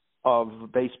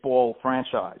of baseball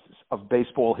franchises, of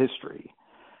baseball history.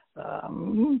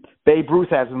 Babe Ruth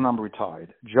has his number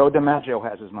retired. Joe DiMaggio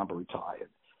has his number retired.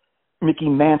 Mickey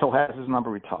Mantle has his number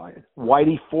retired.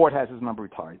 Whitey Ford has his number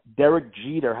retired. Derek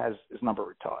Jeter has his number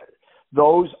retired.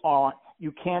 Those are,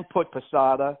 you can't put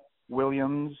Posada,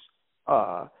 Williams,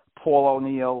 Paul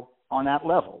O'Neill on that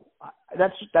level.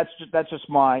 That's just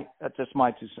my 2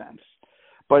 cents.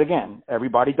 But again,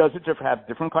 everybody does it have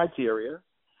different criteria.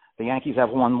 The Yankees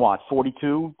have won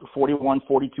 41,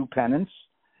 42 pennants.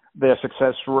 Their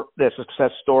success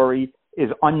story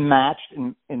is unmatched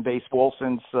in baseball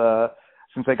since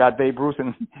they got Babe Ruth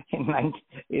in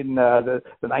the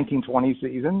 1920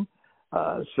 season.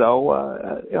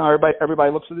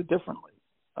 Everybody looks at it differently.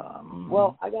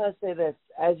 Well, I gotta say this.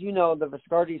 As you know, the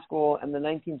Viscardi School and the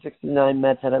 1969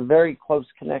 Mets had a very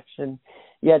close connection.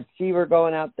 You had Seaver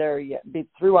going out there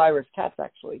through Iris Katz,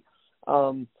 actually,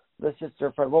 the sister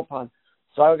of Fred Wilpon.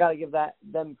 So I got to give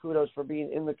them kudos for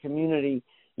being in the community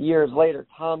years later.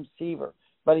 Tom Seaver,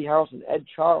 Buddy Harrelson, Ed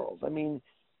Charles. I mean,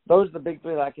 those are the big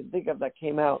three that I can think of that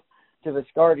came out to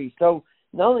Viscardi. So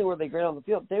not only were they great on the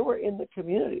field, they were in the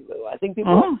community, Lou. I think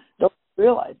people don't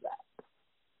realize that.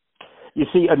 You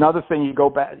see, another thing, you go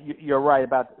back, you're right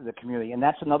about the community, and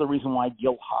that's another reason why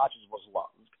Gil Hodges was loved.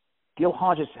 Gil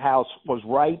Hodges' house was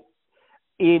right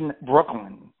in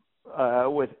Brooklyn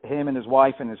with him and his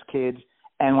wife and his kids.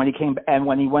 And when the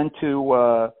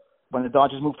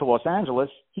Dodgers moved to Los Angeles,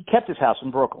 he kept his house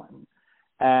in Brooklyn.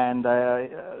 And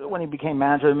when he became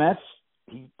manager of the Mets,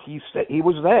 he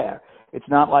was there. It's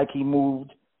not like he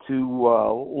moved to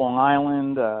Long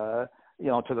Island, to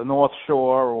the North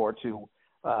Shore, or to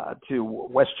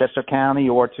Westchester County,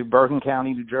 or to Bergen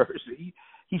County, New Jersey.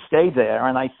 He stayed there,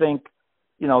 and I think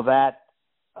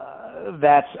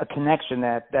that's a connection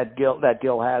that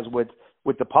Gil has with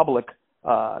the public,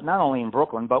 not only in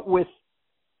Brooklyn but with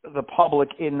the public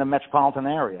in the metropolitan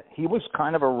area. He was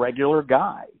kind of a regular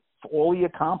guy for all he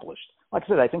accomplished. Like I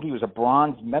said, I think he was a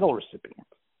bronze medal recipient.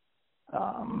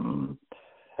 And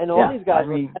all these guys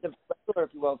were kind of regular,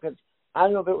 if you will, because I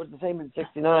don't know if it was the same in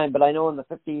 '69, but I know in the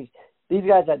 '50s these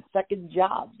guys had second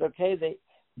jobs. Okay,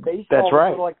 baseball. That's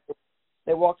right. Like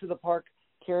they walk to the park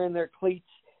carrying their cleats,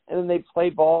 and then they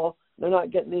play ball. They're not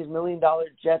getting these $1 million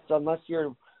jets unless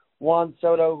you're Juan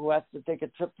Soto, who has to take a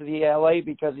trip to the LA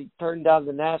because he turned down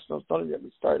the Nationals. Don't even get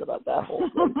me started about that whole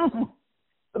thing.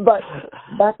 But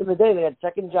back in the day, they had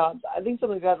second jobs. I think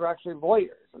some of the guys were actually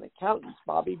lawyers and accountants.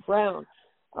 Bobby Brown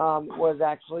was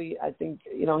actually, I think,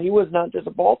 he was not just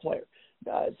a ball player.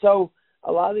 So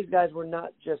a lot of these guys were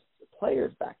not just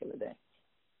players back in the day.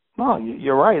 No,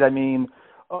 you're right. I mean,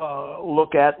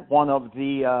 look at one of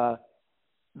the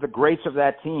greats of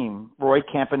that team, Roy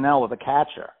Campanella, the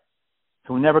catcher,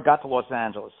 who never got to Los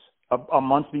Angeles. A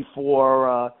month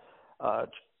before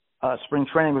spring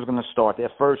training was going to start,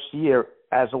 their first year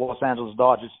as the Los Angeles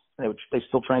Dodgers, they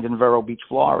still trained in Vero Beach,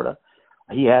 Florida.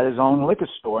 He had his own liquor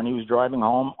store, and he was driving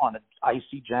home on an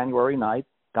icy January night,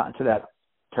 got into that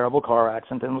terrible car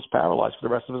accident, and was paralyzed for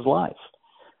the rest of his life.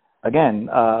 Again,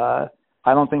 I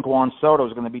don't think Juan Soto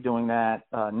is going to be doing that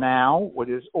now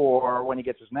or when he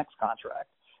gets his next contract.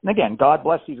 And again, God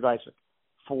bless these guys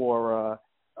for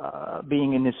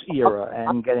being in this era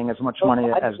and getting as much money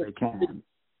as they can.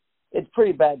 It's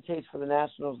pretty bad taste for the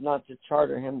Nationals not to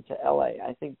charter him to L.A.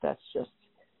 I think that's just,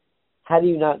 how do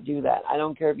you not do that? I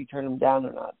don't care if you turn him down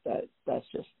or not. That's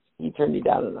just, he turned you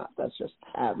down or not. That's just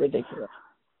ridiculous.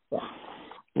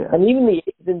 Yeah. And even the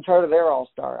A's didn't charter their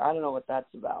All-Star. I don't know what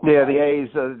that's about. Yeah, the A's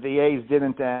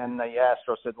didn't, and the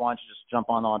Astros said, why don't you just jump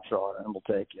on our charter and we'll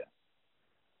take you.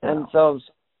 And so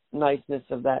niceness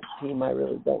of that team I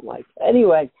really don't like.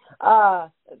 Anyway,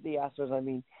 the Astros, I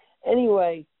mean.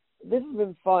 Anyway, this has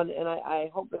been fun, and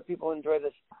I hope that people enjoy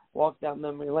this walk down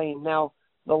memory lane. Now,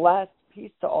 the last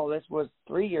piece to all this was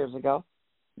 3 years ago.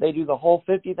 They do the whole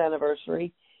 50th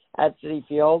anniversary at Citi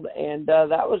Field, and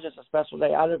that was just a special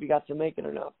day. I don't know if you got to make it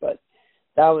or not, but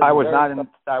that was. I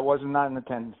was not in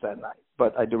attendance that night,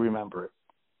 but I do remember it.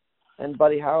 And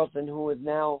Buddy Harrelson, who is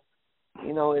now,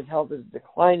 his health is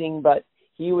declining, but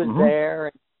he was there.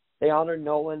 And they honored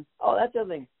Nolan. Oh, that's the other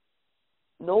thing.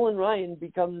 Nolan Ryan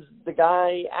becomes the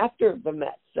guy after the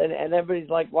Mets, and everybody's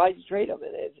like, why'd you trade him?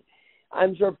 And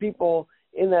I'm sure people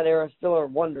in that era still are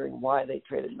wondering why they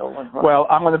traded Nolan Ryan. Well,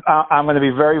 I'm going to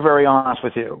be very, very honest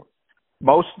with you.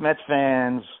 Most Mets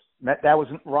fans,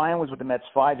 Ryan was with the Mets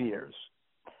 5 years,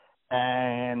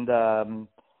 and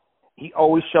he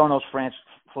always shown those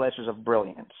flashes of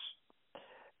brilliance.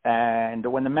 And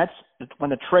when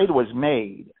the trade was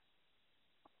made,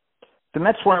 the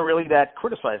Mets weren't really that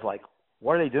criticized. Like,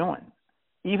 what are they doing?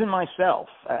 Even myself,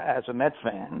 as a Mets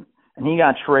fan, and he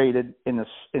got traded in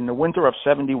the winter of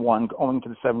 '71, going to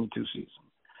the '72 season.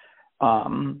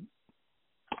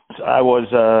 So I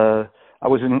was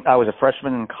a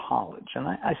freshman in college, and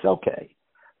I said, okay,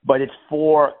 but it's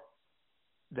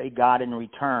they got in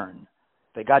return.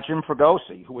 They got Jim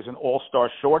Fregosi, who was an all-star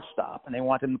shortstop, and they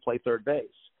wanted him to play third base.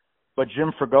 But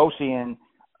Jim Fregosi in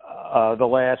the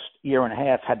last year and a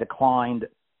half had declined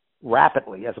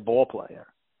rapidly as a ball player.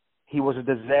 He was a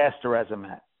disaster as a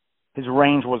Met. His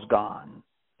range was gone.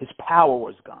 His power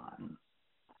was gone.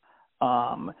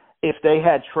 If they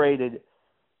had traded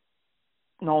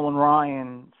Nolan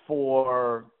Ryan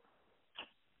for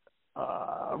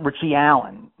Richie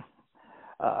Allen,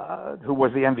 who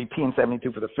was the MVP in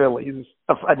 '72 for the Phillies.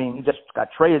 I mean, he just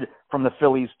got traded from the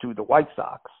Phillies to the White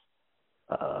Sox.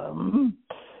 That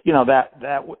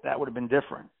would have been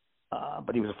different.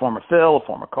 But he was a former Phil, a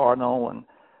former Cardinal,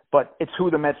 but it's who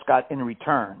the Mets got in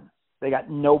return. They got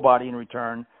nobody in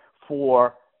return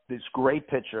for this great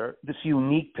pitcher, this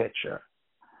unique pitcher.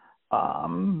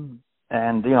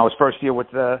 His first year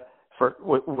with the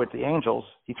Angels,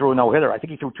 he threw a no-hitter. I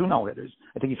think he threw 2 no-hitters.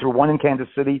 I think he threw 1 in Kansas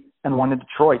City and 1 in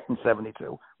Detroit in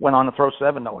 '72. Went on to throw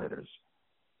 7 no-hitters.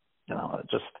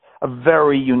 Just a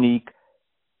very unique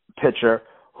pitcher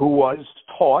who was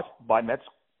taught by Mets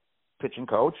pitching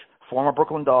coach, former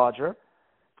Brooklyn Dodger,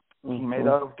 teammate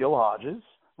of Gil Hodges,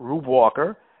 Rube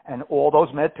Walker, and all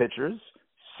those Met pitchers,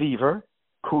 Seaver,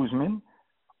 Kuzman,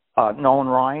 Nolan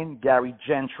Ryan, Gary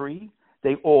Gentry,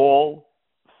 they all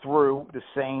threw the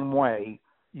same way,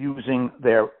 using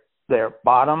their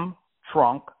bottom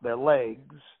trunk, their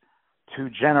legs, to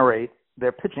generate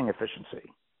their pitching efficiency.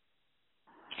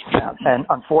 And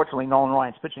unfortunately, Nolan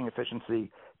Ryan's pitching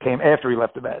efficiency came after he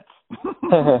left the Mets.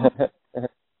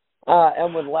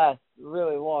 And would last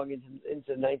really long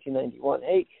into 1991.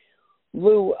 Hey,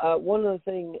 Lou, one other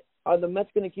thing, are the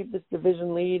Mets going to keep this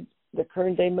division lead, the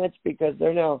current day Mets, because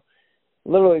they're now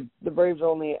literally, the Braves are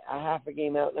only a half a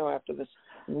game out now after this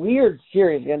weird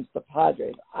series against the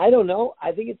Padres. I don't know.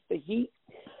 I think it's the heat.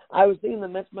 I was thinking the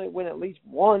Mets might win at least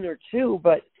 1 or 2,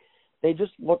 but they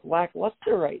just look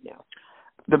lackluster right now.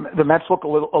 The Mets look a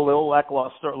little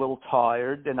lackluster, a little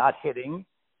tired. They're not hitting.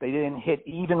 They didn't hit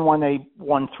even when they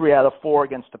won 3 out of 4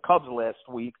 against the Cubs last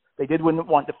week. They did win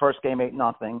the first game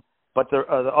 8-0, but the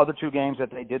other 2 games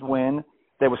that they did win,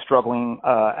 they were struggling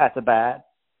at the bat.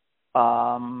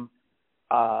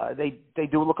 They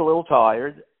do look a little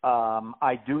tired.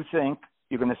 I do think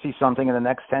you're going to see something in the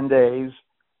next 10 days.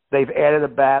 They've added a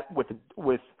bat with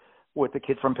the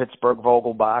kid from Pittsburgh,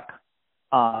 Vogelbach.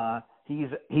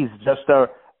 He's just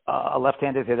a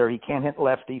left-handed hitter. He can't hit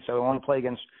lefty, so he'll only play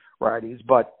against righties.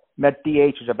 But Met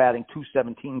DH is batting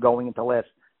 .217 going into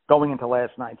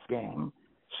last night's game.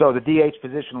 So the DH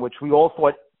position, which we all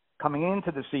thought coming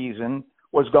into the season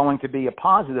was going to be a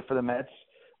positive for the Mets,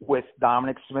 with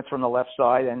Dominic Smith from the left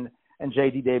side and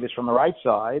J.D. Davis from the right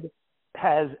side,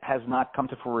 has not come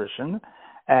to fruition.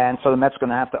 And so the Mets are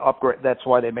going to have to upgrade. That's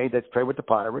why they made that trade with the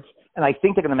Pirates. And I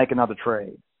think they're going to make another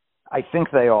trade. I think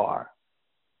they are.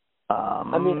 They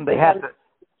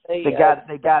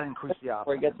got to increase the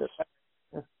offense.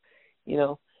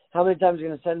 How many times are you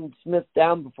going to send Smith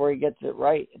down before he gets it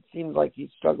right? It seems like he's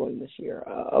struggling this year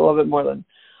a little bit more than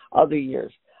other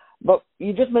years. But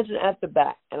you just mentioned at the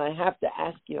bat, and I have to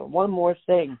ask you one more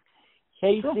thing.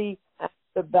 Casey at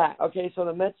the bat. Okay, so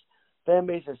the Mets fan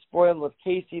base is spoiled with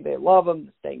Casey. They love him,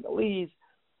 the Stangalese.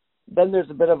 Then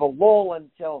there's a bit of a lull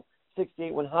until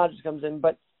 '68 when Hodges comes in.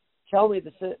 But tell me,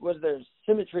 was there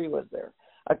symmetry? Was there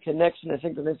a connection, a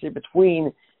synchronicity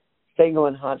between Stengel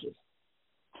and Hodges?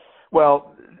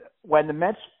 Well, when the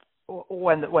Mets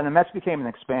became an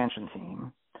expansion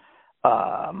team,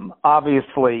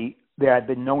 obviously there had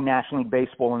been no National League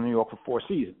Baseball in New York for 4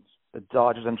 seasons. The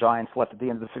Dodgers and Giants left at the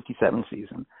end of the '57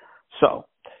 season. So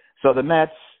the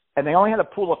Mets, and they only had a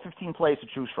pool of 15 players to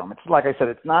choose from. It's like I said,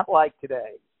 it's not like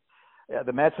today.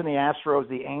 The Mets and the Astros,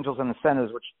 the Angels and the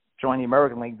Senators, which joined the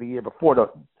American League the year before,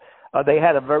 they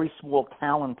had a very small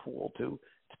talent pool to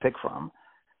pick from.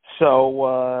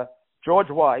 So George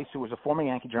Weiss, who was a former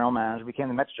Yankee general manager, became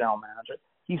the Mets general manager.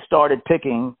 He started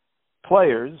picking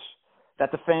players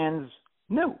that the fans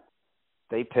new.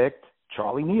 They picked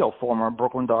Charlie Neal, former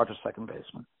Brooklyn Dodgers second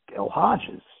baseman, Gil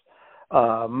Hodges,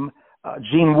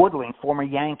 Gene Woodling, former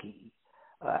Yankee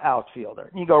outfielder.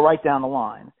 And you go right down the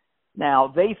line.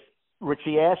 Now,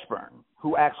 Richie Ashburn,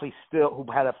 who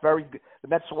had a very good, the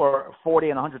Mets were 40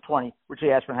 and 120. Richie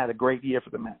Ashburn had a great year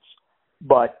for the Mets.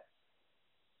 But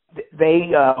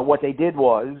what they did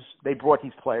was they brought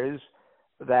these players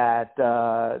that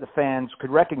the fans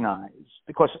could recognize,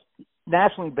 because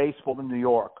National League Baseball in New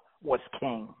York was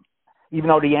king, even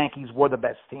though the Yankees were the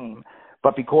best team.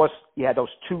 But because you had those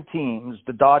two teams,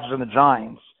 the Dodgers and the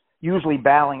Giants, usually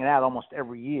battling it out almost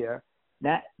every year,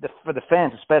 for the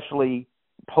fans, especially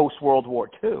post-World War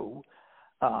II,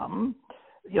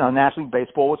 National League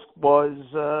Baseball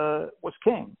was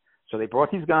king. So they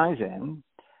brought these guys in,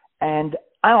 and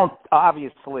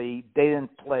obviously they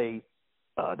didn't play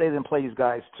these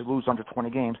guys to lose under 20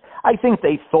 games. I think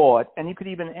they thought, and you could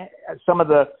even, some of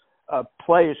the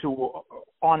players who were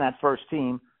on that first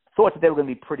team thought that they were going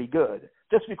to be pretty good,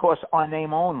 just because on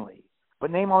name only.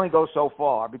 But name only goes so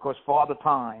far, because Father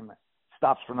Time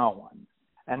stops for no one.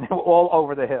 And they were all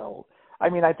over the hill. I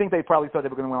mean, I think they probably thought they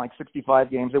were going to win like 65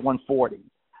 games. They won 40.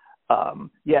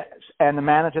 Yes, and the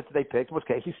manager that they picked was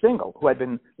Casey Stengel, who had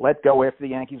been let go after the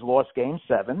Yankees lost Game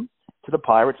 7 to the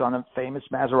Pirates on a famous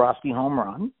Mazeroski home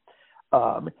run.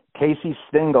 Casey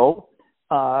Stengel,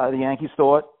 the Yankees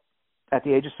thought at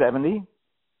the age of 70,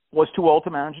 was too old to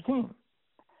manage a team.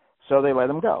 So they let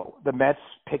him go. The Mets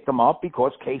picked him up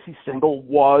because Casey Stengel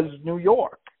was New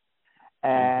York.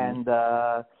 And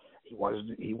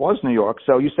he was New York.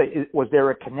 So you say, was there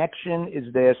a connection? Is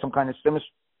there some kind of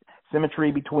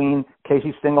symmetry between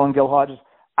Casey Stengel and Gil Hodges?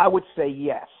 I would say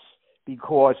yes,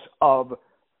 because of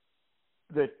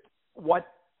the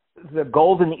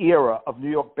golden era of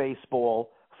New York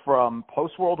baseball from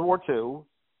post-World War II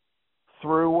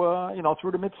through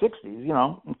the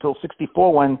mid-'60s, until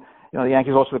 64, when the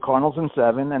Yankees lost to the Cardinals in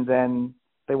 7, and then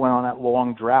they went on that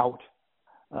long drought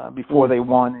before they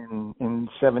won in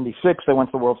 76. They went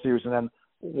to the World Series and then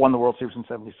won the World Series in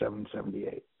 77 and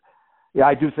 78. Yeah,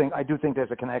 I do think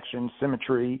there's a connection,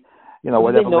 symmetry,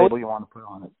 whatever label you want to put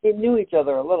on it. They knew each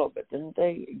other a little bit, didn't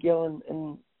they, Gil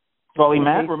and well,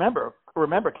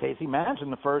 remember Casey managed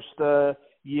in the first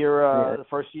year, the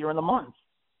first year in the month.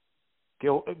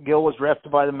 Gil was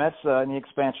drafted by the Mets in the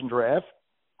expansion draft.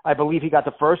 I believe he got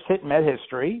the first hit in Met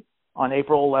history on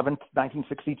April 11th,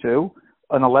 1962,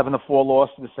 an 11-4 loss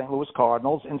to the St. Louis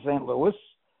Cardinals in St. Louis.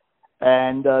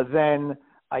 And then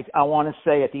I want to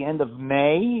say at the end of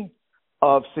May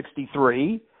of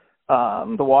 63,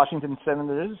 the Washington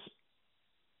Senators,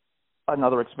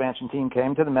 another expansion team,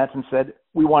 came to the Mets and said,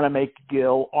 we want to make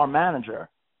Gil our manager.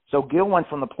 So Gil went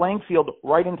from the playing field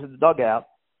right into the dugout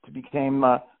to become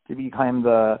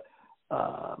the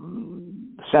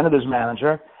Senators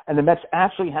manager. And the Mets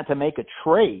actually had to make a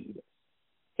trade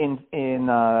in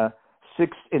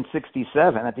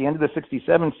 67, at the end of the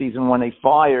 67 season, when they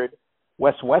fired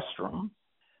Wes Westrom,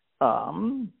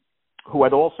 who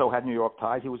had also had New York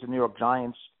ties. He was a New York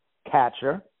Giants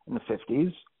catcher in the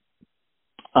 50s.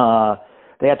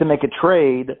 They had to make a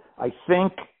trade. I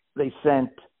think they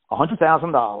sent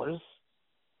 $100,000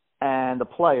 and the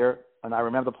player, and I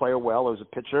remember the player well, it was a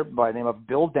pitcher by the name of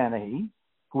Bill Dennehy,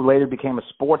 who later became a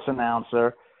sports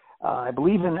announcer, I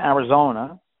believe in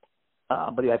Arizona,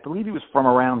 but I believe he was from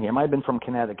around here. It might have been from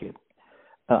Connecticut.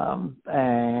 And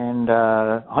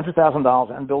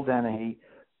 $100,000 and Bill Dennehy,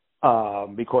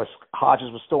 because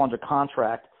Hodges was still under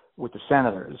contract with the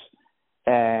Senators.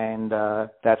 And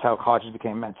that's how Hodges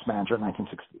became Mets manager in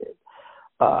 1968.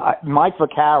 Mike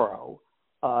Vaccaro,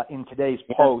 in today's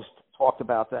Post, talked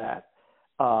about that.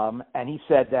 And he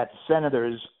said that the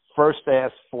Senators first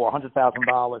asked for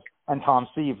 $100,000 and Tom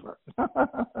Seaver.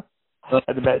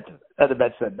 and the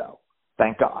Mets said no.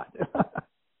 Thank God.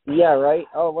 Yeah, right?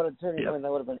 Oh, what a turning point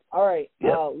that would have been. All right,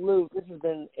 Lou, this has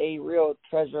been a real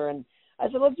treasure. And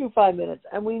I said, let's do 5 minutes.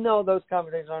 And we know those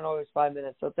conversations aren't always 5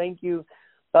 minutes. So thank you.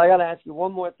 But I got to ask you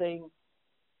one more thing.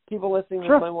 People listening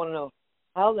might want to know,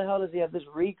 how the hell does he have this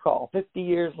recall 50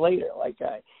 years later? Like,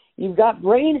 you've got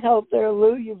brain health there,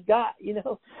 Lou. You've got it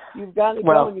going. You've got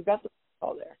the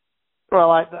recall there.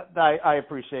 Well, I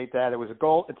appreciate that. It was a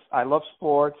goal. I love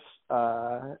sports.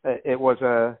 I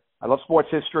love sports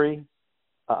history.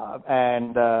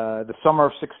 And the summer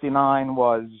of 69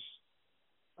 was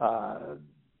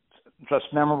just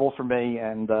memorable for me.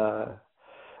 And,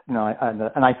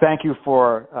 and I thank you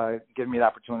for giving me the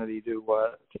opportunity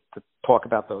to talk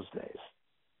about those days.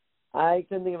 I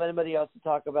couldn't think of anybody else to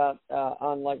talk about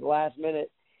on like last minute,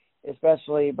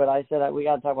 especially. But I said we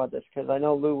got to talk about this because I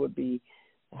know Lou would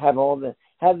have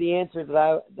the answers that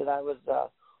I was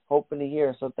hoping to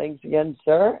hear. So thanks again,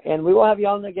 sir, and we will have you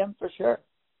on again for sure.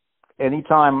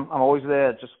 Anytime. I'm always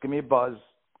there. Just give me a buzz.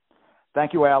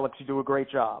 Thank you, Alex. You do a great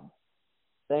job.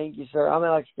 Thank you, sir. I'm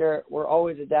Alex Garrett. We're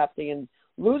always adapting, and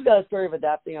Lou's got a story of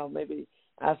adapting. I'll maybe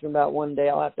ask him about one day.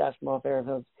 I'll have to ask him off air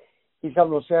if he's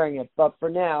comfortable sharing it. But for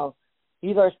now,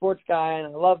 he's our sports guy, and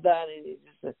I love that. And he's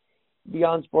just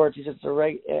beyond sports, he's just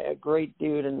a great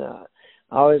dude, and I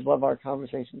always love our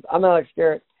conversations. I'm Alex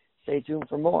Garrett. Stay tuned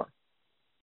for more.